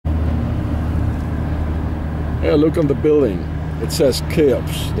Yeah, look on the building. It says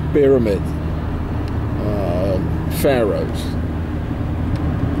Cheops, the pyramid, pharaohs.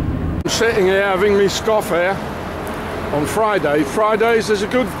 I'm sitting here having me scoff here on Friday. Fridays is a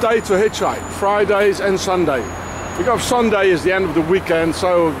good day to hitchhike. Fridays and Sunday. Because Sunday is the end of the weekend,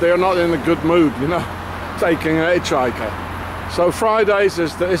 so they're not in a good mood, you know, taking a hitchhiker. So Fridays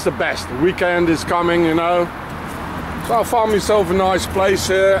is the best. The weekend is coming, you know. So I found myself a nice place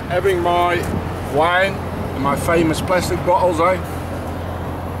here, having my wine in my famous plastic bottles, eh?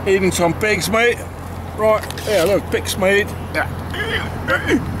 Eating some pig's meat. Right, yeah, look, pig's meat. Yeah.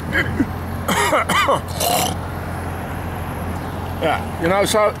 Yeah, you know,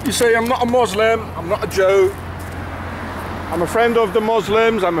 so you see, I'm not a Muslim, I'm not a Jew. I'm a friend of the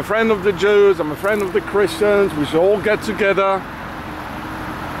Muslims, I'm a friend of the Jews, I'm a friend of the Christians. We should all get together.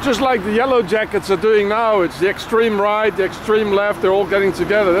 Just like the Yellow Jackets are doing now. It's the extreme right, the extreme left, they're all getting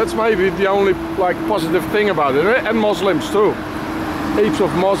together. That's maybe the only like positive thing about it. And Muslims too. Heaps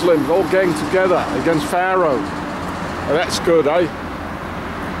of Muslims all getting together against Pharaoh. Well, that's good, eh?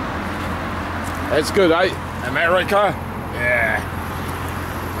 That's good, eh? America? Yeah.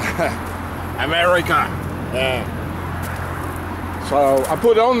 America. Yeah. So I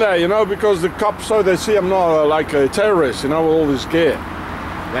put it on there, you know, because the cops, so they see I'm not like a terrorist, you know, with all this gear.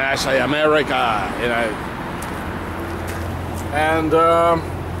 Then I say America, you know. And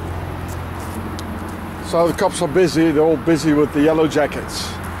so the cops are busy, they're all busy with the Yellow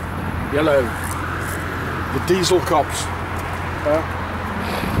Jackets. Yellow. The diesel cops.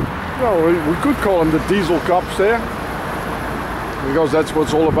 Well, we could call them the diesel cops there. Because that's what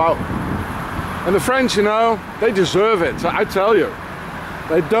it's all about. And the French, you know, they deserve it, I tell you.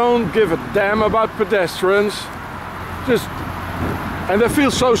 They don't give a damn about pedestrians. And they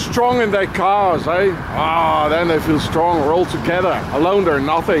feel so strong in their cars, eh? Ah, then they feel strong. We're all together. Alone they're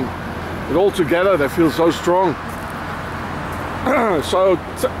nothing. But all together they feel so strong. So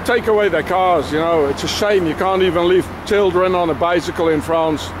take away their cars, you know. It's a shame you can't even leave children on a bicycle in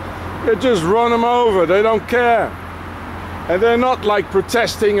France. You just run them over. They don't care. And they're not like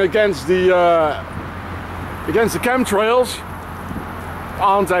protesting against the chemtrails.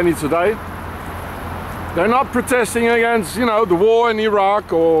 Aren't any today. They're not protesting against, you know, the war in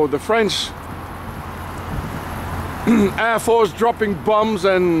Iraq or the French Air Force dropping bombs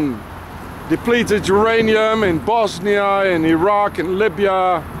and depleted uranium in Bosnia, in Iraq, in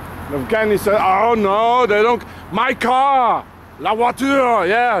Libya, in Afghanistan. Oh no, they don't. My car, la voiture,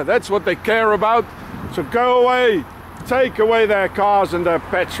 yeah, that's what they care about. So go away. Take away their cars and their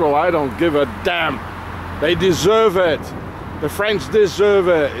petrol. I don't give a damn. They deserve it. The French deserve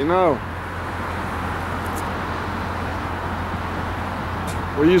it, you know.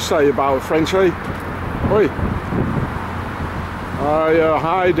 What do you say about French, eh? Oi. Oh, you're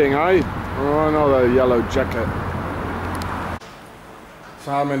hiding, eh? Oh, another Yellow Jacket.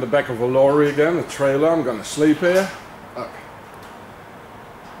 So I'm in the back of a lorry again, a trailer. I'm gonna sleep here.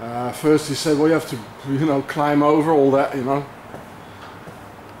 First he said, well, you have to, you know, climb over all that, you know.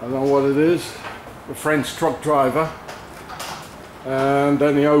 I don't know what it is. The French truck driver. And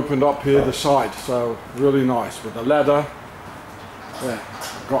then he opened up here the side. So really nice with the ladder. Yeah,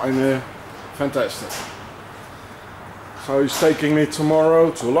 got in there. Fantastic. So he's taking me tomorrow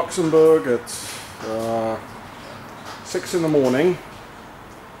to Luxembourg at 6 in the morning.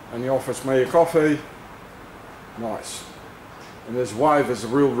 And he offers me a coffee. Nice. And his wife is a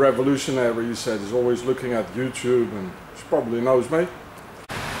real revolutionary, he said. He's always looking at YouTube and she probably knows me.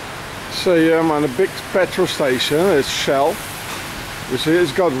 So yeah, I'm on a big petrol station. It's Shell. You see,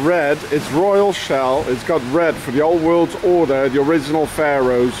 it's got red. It's Royal Shell. It's got red for the old world's order, the original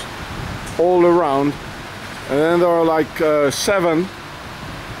pharaohs, all around. And then there are like 7.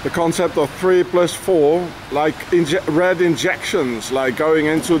 The concept of 3 plus 4, like red injections, like going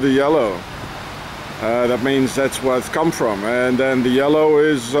into the yellow. That means that's where it's come from. And then the yellow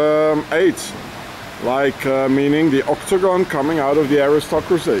is 8, like meaning the octagon coming out of the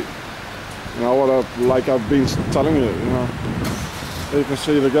aristocracy. You know what I've been telling you, you know. You can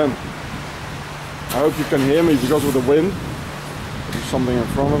see it again. I hope you can hear me because of the wind. There's something in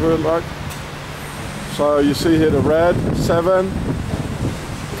front of it, like. So you see here the red 7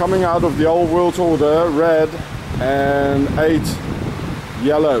 coming out of the old world order, red, and 8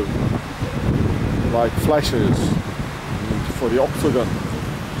 yellow. Like flashes for the octagon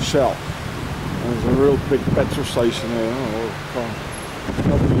shell. And there's a real big petrol station here. Oh,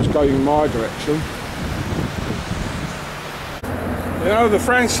 nobody's going in my direction. You know, the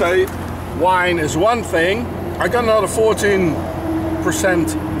French say wine is one thing. I got another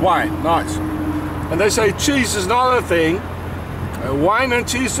 14% wine, nice. And they say cheese is another thing. Wine and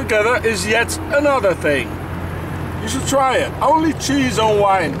cheese together is yet another thing. You should try it. Only cheese on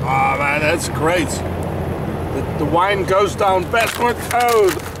wine. Oh man, that's great. The wine goes down backward. Oh,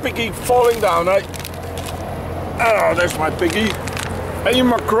 the piggy falling down, eh? Oh, there's my piggy. Hey,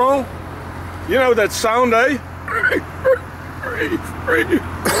 Macron. You know that sound, eh?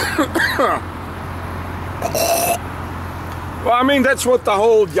 Well, I mean, that's what the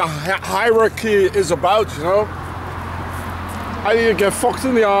whole hierarchy is about, you know? Either you get fucked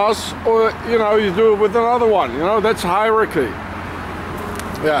in the ass, or, you know, you do it with another one, you know? That's hierarchy.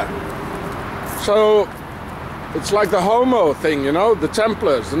 Yeah. So, it's like the HOMO thing, you know? The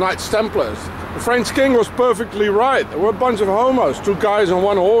Templars, the Knights Templars. The French king was perfectly right. There were a bunch of homos, 2 guys on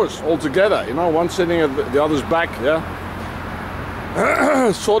 1 horse, all together, you know? One sitting at the other's back, yeah?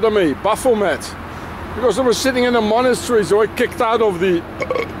 Sodomy, Baphomet. Because they were sitting in the monasteries, they were kicked out of the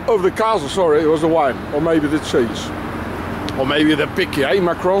castle. Sorry, it was the wine, or maybe the cheese, or maybe the picky, eh,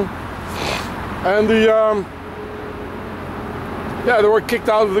 Macron? And yeah, they were kicked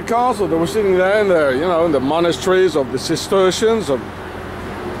out of the castle. They were sitting there in the, you know, in the monasteries of the Cistercians, of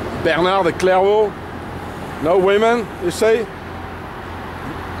Bernard de Clairvaux. No women, you see.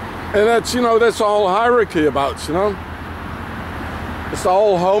 And that's, you know, that's the whole hierarchy about, you know. It's the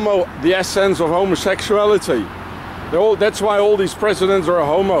whole the essence of homosexuality. That's why all these presidents are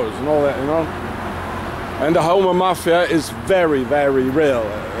homos and all that, you know. And the homo mafia is very, very real.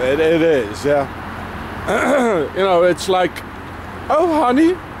 It is, yeah. You know, it's like, oh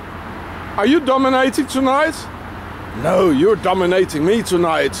honey, are you dominating tonight? No, you're dominating me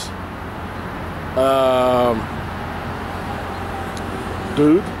tonight.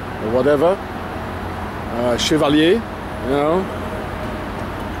 Dude, or whatever. Chevalier, you know.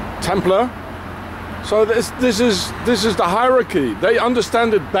 Templar. So this is the hierarchy. They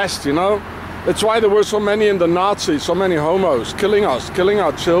understand it best, you know. That's why there were so many in the Nazis, so many homos, killing us, killing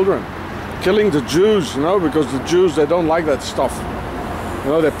our children, killing the Jews, you know, because the Jews, they don't like that stuff.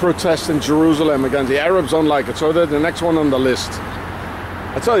 You know, they protest in Jerusalem again. The Arabs don't like it, so they're the next one on the list.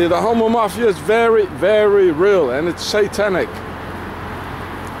 I tell you, the homo mafia is very, very real, and it's satanic.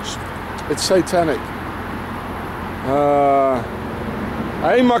 It's satanic.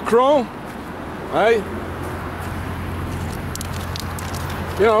 Hey, Macron, hey,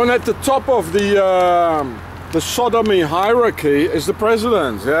 you know, and at the top of the sodomy hierarchy is the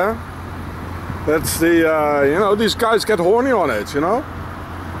president, yeah? That's the, you know, these guys get horny on it, you know?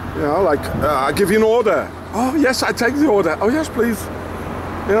 You know, like, I give you an order. Oh, yes, I take the order. Oh, yes, please.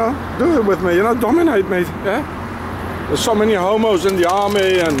 You know, do it with me, you know, dominate me, yeah? There's so many homos in the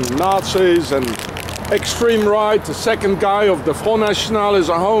army and Nazis and extreme right. The second guy of the Front National is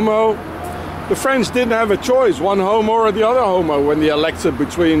a homo. The French didn't have a choice, one homo or the other homo, when they elected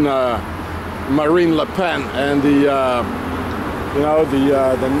between Marine Le Pen and the, you know,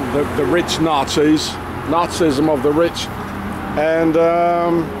 the rich Nazis, Nazism of the rich, and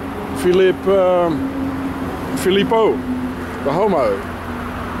Philippot, the homo.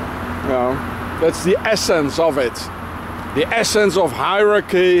 You know, that's the essence of it. The essence of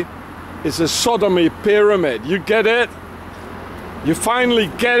hierarchy is a sodomy pyramid. You get it? You finally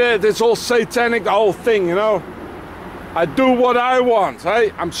get it. It's all satanic, the whole thing, you know. I do what I want,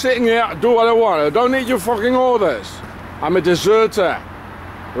 hey? I'm sitting here, I do what I want. I don't need your fucking orders. I'm a deserter,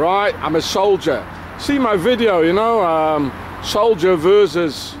 right? I'm a soldier. See my video, you know, soldier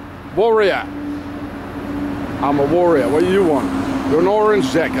versus warrior. I'm a warrior. What do you want? You're an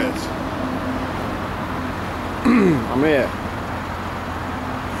orange jacket. I'm here.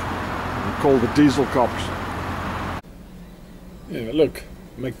 Call the diesel cops. Yeah, look,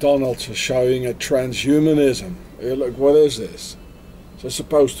 McDonald's is showing a transhumanism. Yeah, look, what is this? Is it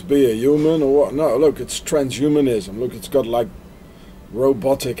supposed to be a human or what? No, look, it's transhumanism. Look, it's got like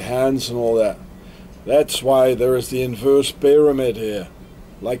robotic hands and all that. That's why there is the inverse pyramid here,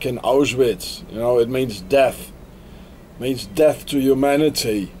 like in Auschwitz. You know, it means death. It means death to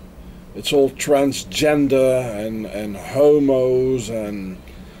humanity. It's all transgender and homos and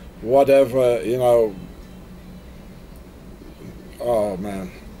whatever, you know. Oh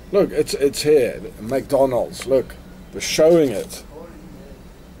man, look, it's here, McDonald's. Look, they're showing it.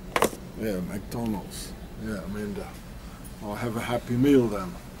 Yeah, McDonald's. Yeah, I mean, I'll have a happy meal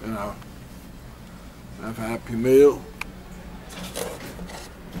then, you know. Have a happy meal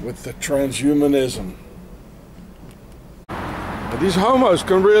with the transhumanism. But these homos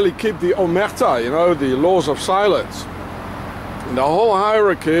can really keep the omerta, you know, the laws of silence. And the whole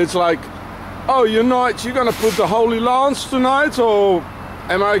hierarchy, it's like, oh, you're gonna put the holy lance tonight, or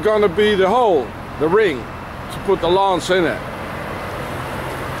am I gonna be the ring, to put the lance in it?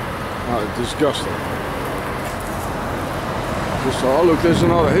 Oh, disgusting. Just, oh look, there's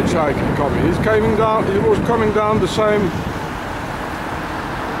another hitchhiker coming. He's coming down. He was coming down the same.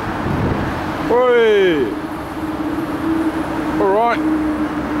 Oi! All right.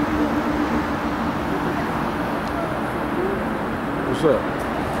 What's that?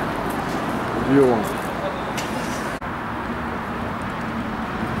 What do you want?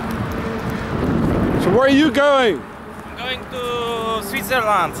 So where are you going? I'm going to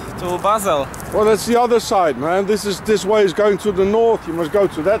Switzerland, to Basel. Well, that's the other side, man. This way is going to the north. You must go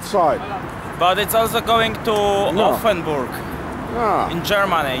to that side. But it's also going to Offenburg in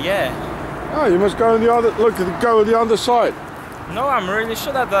Germany, yeah. Ah, you must go on the other. Look, go on the other side. No, I'm really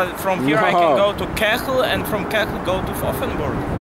sure that from here I can go to Kechl and from Kechl go to Offenburg.